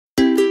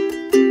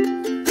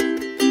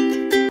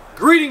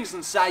Greetings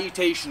and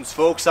salutations,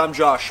 folks. I'm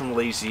Josh from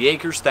Layzee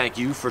Acres. Thank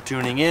you for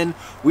tuning in.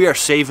 We are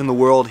saving the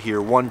world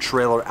here, one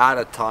trailer at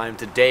a time.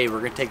 Today, we're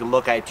going to take a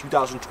look at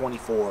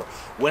 2024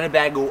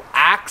 Winnebago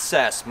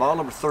Access, model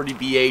number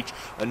 30BH,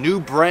 a new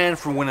brand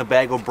from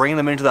Winnebago, bringing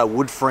them into that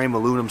wood frame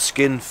aluminum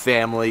skin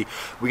family.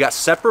 We got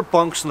separate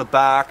bunks in the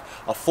back,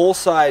 a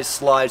full-size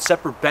slide,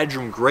 separate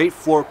bedroom, great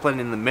floor plan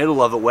in the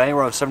middle of it, weighing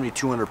around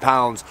 7,200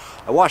 pounds.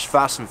 I watched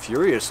Fast and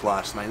Furious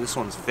last night. This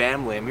one's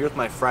family. I'm here with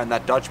my friend,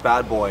 that Dutch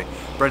bad boy,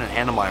 Brendan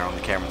Hannemeyer, on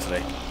the camera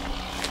today.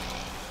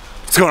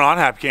 What's going on,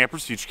 happy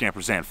campers, future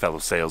campers, and fellow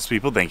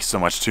salespeople? Thank you so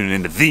much for tuning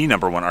in to the #1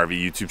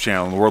 RV YouTube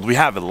channel in the world. We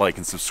have a like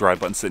and subscribe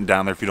button sitting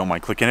down there if you don't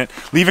mind clicking it.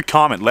 Leave a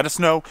comment. Let us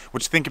know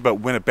what you think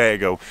about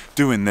Winnebago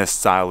doing this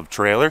style of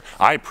trailer.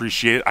 I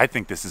appreciate it. I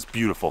think this is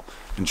beautiful.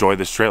 Enjoy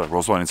this trailer.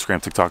 Rolls on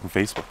Instagram, TikTok, and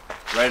Facebook.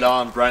 Right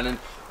on, Brendan.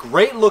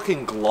 Great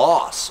looking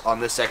gloss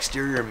on this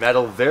exterior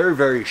metal. Very,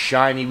 very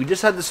shiny. We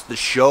just had this at the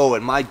show,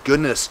 and my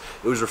goodness,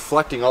 it was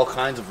reflecting all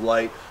kinds of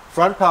light.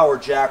 Front power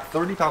jack,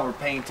 30-pounder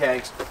paint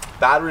tanks,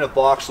 battery in a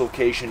box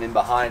location in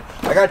behind.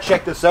 I gotta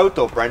check this out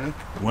though, Brendan.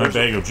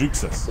 Winnebago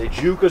jukes us. They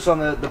juke us on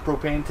the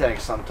propane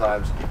tanks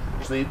sometimes.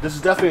 So this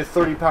is definitely a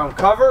 30-pound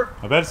cover.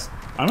 I'm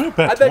gonna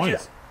bet 20.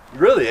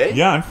 Really, eh?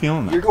 Yeah, I'm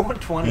feeling that. You're going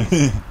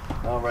 20.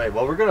 All right.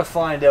 Well, we're gonna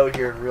find out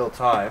here in real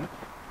time.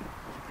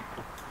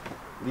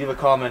 Leave a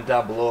comment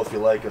down below if you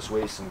like us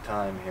wasting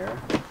time here.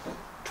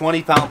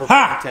 20-pound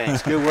propane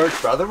tanks. Good work,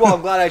 brother. Well,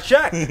 I'm glad I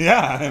checked.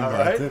 Yeah. All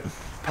right.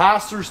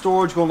 Pass-through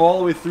storage going all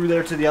the way through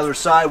there to the other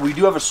side. We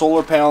do have a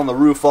solar panel on the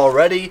roof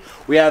already.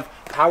 We have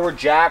power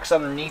jacks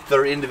underneath that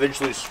are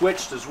individually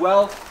switched as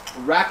well.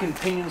 Rack and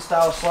pinion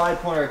style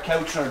slide, pulling our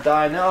couch and our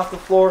dinette off the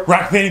floor.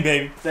 Rack pinion,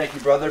 baby. Thank you,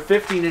 brother.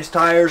 15-inch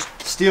tires,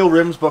 steel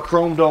rims, but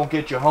chrome don't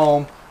get you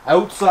home.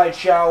 Outside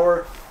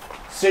shower,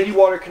 city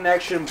water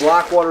connection,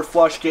 black water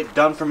flush kit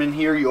done from in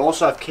here. You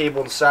also have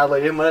cable and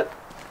satellite inlet.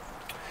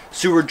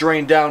 Sewer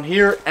drain down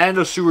here and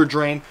a sewer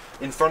drain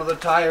in front of the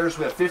tires.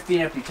 We have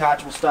 50-amp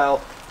detachable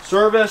style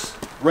service.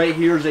 Right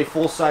here is a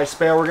full-size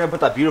spare. We're going to put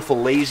that beautiful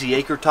Layzee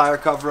Acre tire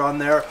cover on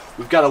there.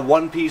 We've got a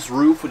one-piece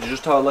roof, which is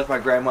just how I like my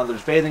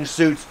grandmother's bathing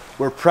suits.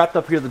 We're prepped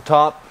up here at the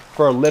top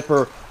for a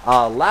lipper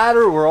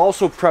ladder. We're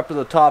also prepped at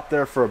the top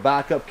there for a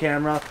backup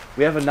camera.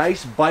 We have a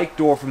nice bike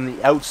door from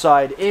the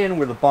outside in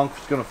where the bunk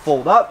is going to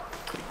fold up.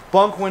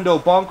 Bunk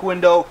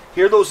window.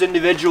 Here are those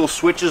individual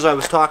switches I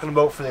was talking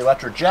about for the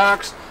electric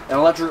jacks. An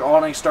electric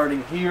awning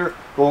starting here,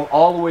 going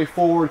all the way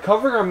forward,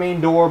 covering our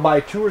main door by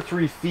 2 or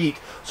 3 feet,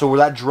 so where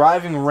that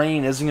driving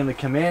rain isn't going to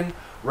come in.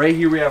 Right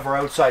here we have our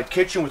outside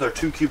kitchen with our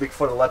 2 cubic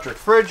foot electric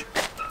fridge.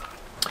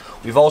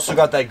 We've also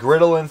got that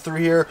griddle in through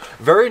here.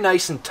 Very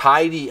nice and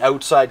tidy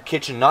outside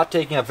kitchen, not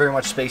taking up very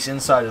much space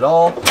inside at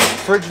all.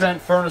 Fridge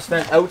vent, furnace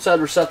vent, outside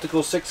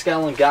receptacle,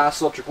 6-gallon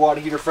gas, electric water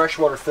heater,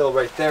 freshwater fill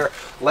right there.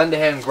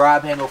 Lend-a-hand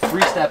grab handle,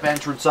 3-step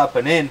entrance up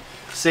and in.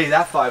 Say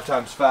that 5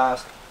 times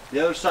fast. The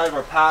other side of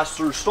our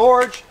pass-through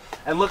storage.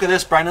 And look at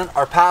this, Brendan.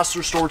 Our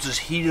pass-through storage is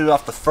heated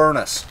off the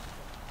furnace.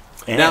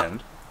 And now,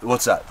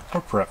 what's that?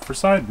 we're prepped for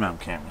side mount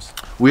cameras.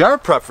 We are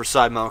prepped for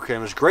side mount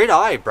cameras. Great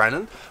eye,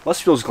 Brendan.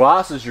 Must be those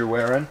glasses you're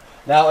wearing.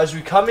 Now, as we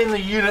come in the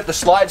unit, the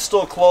slide's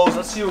still closed.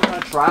 Let's see what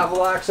kind of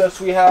travel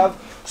access we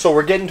have. So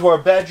we're getting to our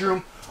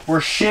bedroom. We're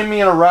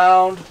shimmying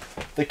around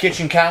the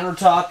kitchen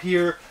countertop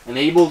here and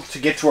able to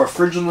get to our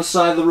fridge on the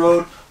side of the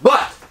road.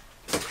 But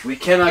we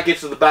cannot get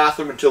to the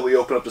bathroom until we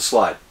open up the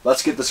slide.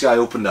 Let's get this guy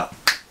opened up.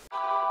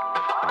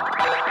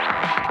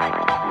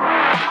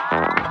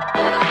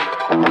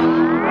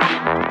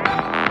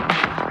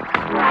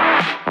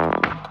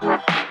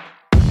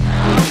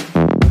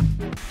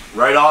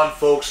 Right on,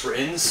 folks, we're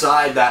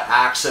inside that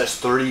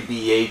Access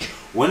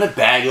 30BH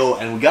Winnebago,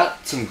 and we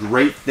got some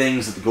great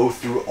things that go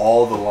through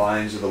all the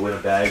lines of the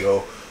Winnebago.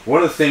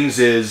 One of the things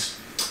is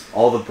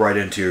all the bright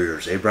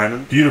interiors, eh,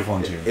 Brandon? Beautiful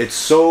interior. It's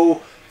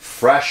so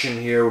fresh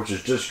in here, which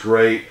is just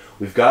great.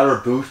 We've got our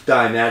booth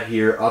dinette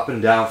here, up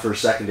and down for a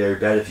secondary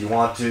bed if you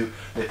want to.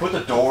 They put the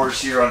doors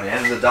here on the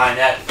end of the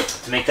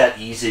dinette to make that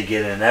easy to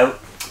get in and out,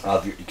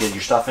 get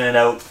your stuff in and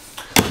out.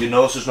 You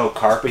notice there's no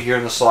carpet here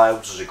in the slide,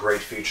 which is a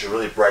great feature,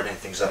 really brightening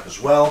things up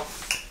as well.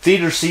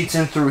 Theater seats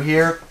in through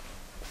here.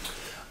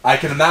 I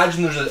can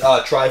imagine there's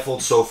a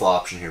trifold sofa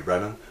option here,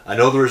 Brendan. I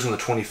know there is in the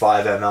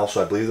 25 ml,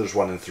 so I believe there's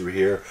one in through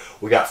here.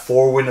 We got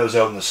 4 windows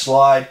out in the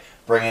slide,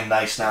 bring in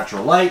nice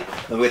natural light,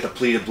 and we got the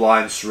pleated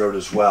blinds throughout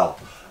as well.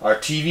 Our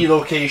TV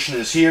location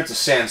is here. It's a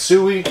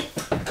Sansui.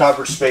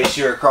 Coverage space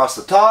here across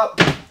the top.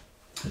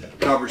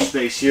 Coverage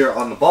space here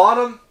on the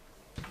bottom.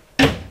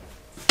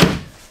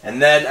 And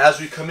then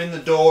as we come in the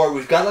door,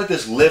 we've got like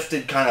this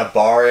lifted kind of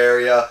bar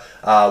area,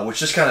 which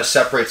just kind of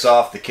separates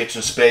off the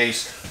kitchen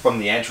space from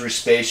the entry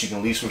space. You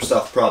can leave some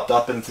stuff propped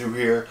up in through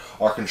here.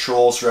 Our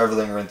controls for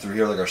everything are in through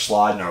here, like our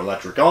slide and our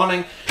electric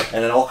awning.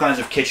 And then all kinds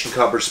of kitchen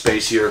cupboard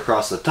space here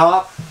across the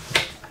top.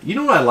 You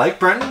know what I like,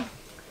 Brendan?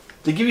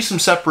 They give you some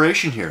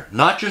separation here.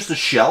 Not just a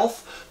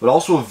shelf, but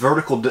also a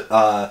vertical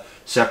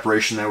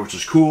separation there, which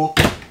is cool.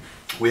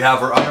 We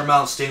have our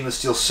undermount stainless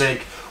steel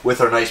sink with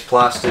our nice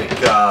plastic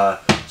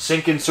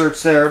sink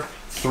inserts there.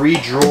 3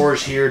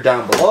 drawers here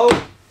down below.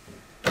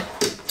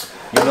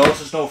 You'll notice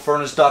there's no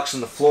furnace ducts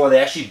in the floor. They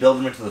actually build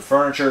them into the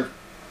furniture.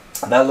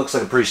 And that looks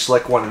like a pretty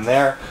slick one in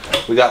there.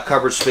 We got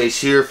cupboard space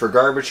here for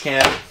garbage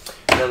can.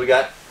 And then we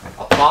got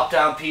a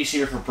pop-down piece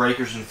here for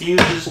breakers and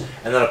fuses.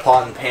 And then a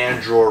pot and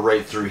pan drawer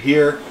right through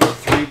here.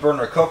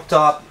 3-burner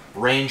cooktop,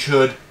 range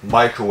hood,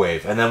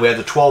 microwave. And then we have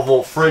the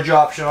 12-volt fridge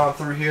option on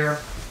through here.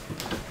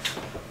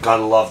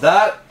 Gotta love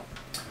that.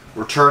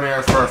 Return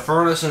air for our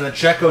furnace. And then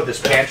check out this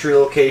pantry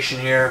location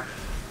here.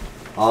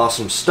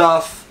 Awesome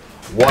stuff.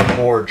 One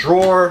more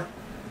drawer.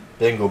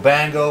 Bingo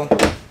bango.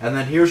 And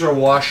then here's our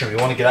washroom. You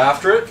want to get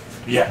after it?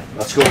 Yeah.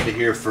 Let's go into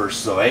here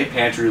first. So a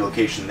pantry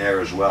location there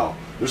as well.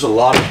 There's a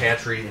lot of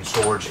pantry and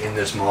storage in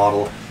this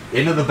model.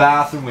 Into the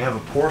bathroom we have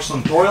a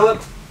porcelain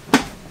toilet.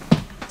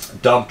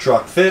 Dump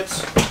truck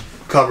fits.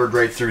 Covered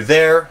right through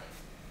there.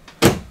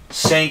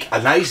 Sink.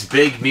 A nice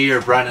big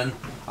mirror, Brennan.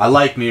 I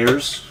like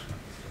mirrors.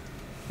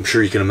 I'm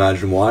sure you can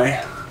imagine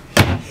why.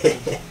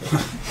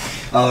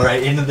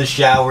 Alright, into the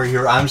shower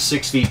here. I'm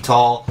 6 feet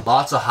tall.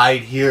 Lots of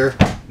height here.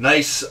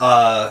 Nice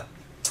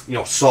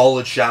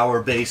solid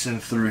shower basin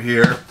through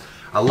here.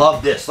 I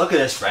love this. Look at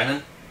this,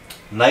 Brennan.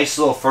 Nice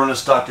little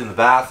furnace duct in the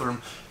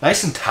bathroom.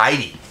 Nice and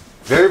tidy.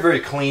 Very, very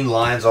clean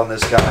lines on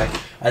this guy.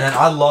 And then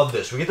I love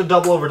this. We get the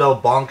double over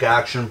double bunk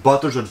action,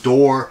 but there's a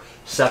door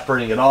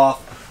separating it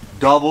off.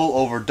 Double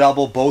over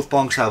double. Both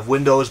bunks have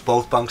windows.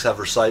 Both bunks have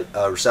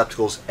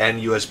receptacles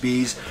and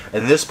USBs.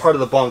 And this part of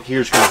the bunk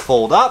here is going to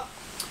fold up.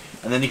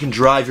 And then you can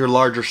drive your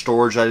larger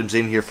storage items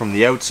in here from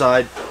the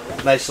outside.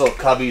 Nice little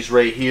cubbies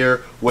right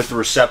here with the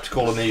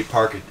receptacle to maybe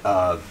park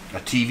a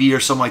TV or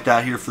something like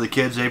that here for the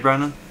kids, eh,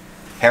 Brendan?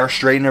 Hair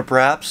straightener,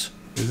 perhaps?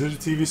 Is it a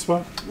TV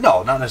spot?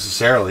 No, not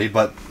necessarily,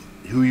 but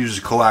who uses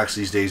coax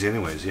these days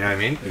anyways, you know what I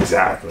mean?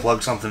 Exactly.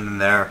 Plug something in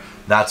there.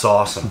 That's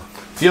awesome.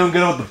 Feeling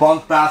good with the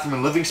bunk, bathroom,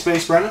 and living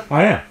space, Brendan?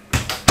 I am.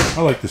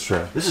 I like this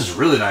trailer. This is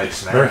really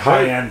nice, man. Very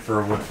high end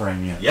for a wood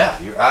frame unit.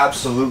 Yeah, you're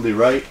absolutely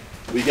right.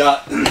 We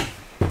got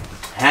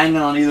hanging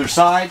on either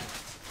side.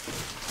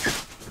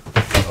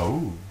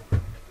 Oh.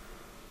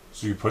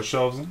 So you put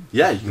shelves in?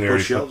 Yeah, you can They put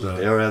already shelves. put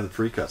the- They already have the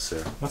pre-cuts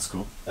there. That's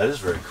cool. That is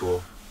very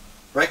cool.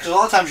 Right, because a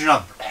lot of times you're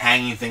not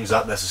hanging things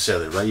up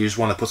necessarily, right? You just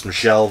want to put some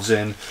shelves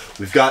in.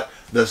 We've got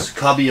this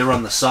cubby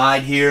around the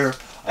side here,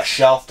 a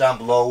shelf down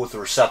below with a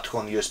receptacle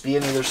and USB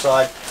on either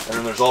side, and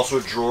then there's also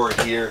a drawer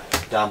here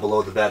down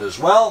below the bed as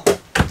well.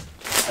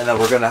 And then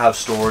we're going to have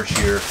storage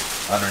here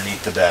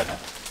underneath the bed.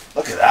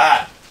 Look at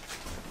that.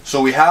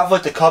 So we have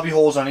like the cubby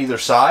holes on either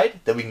side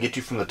that we can get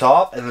to from the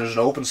top, and there's an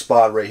open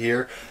spot right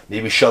here.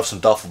 Maybe shove some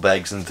duffel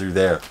bags in through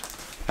there.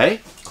 Hey?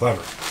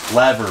 Clever.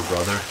 Clever,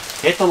 brother.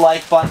 Hit the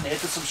like button, hit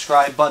the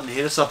subscribe button,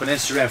 hit us up on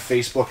Instagram,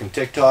 Facebook, and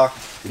TikTok.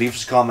 Leave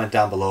us a comment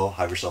down below.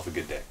 Have yourself a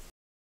good day.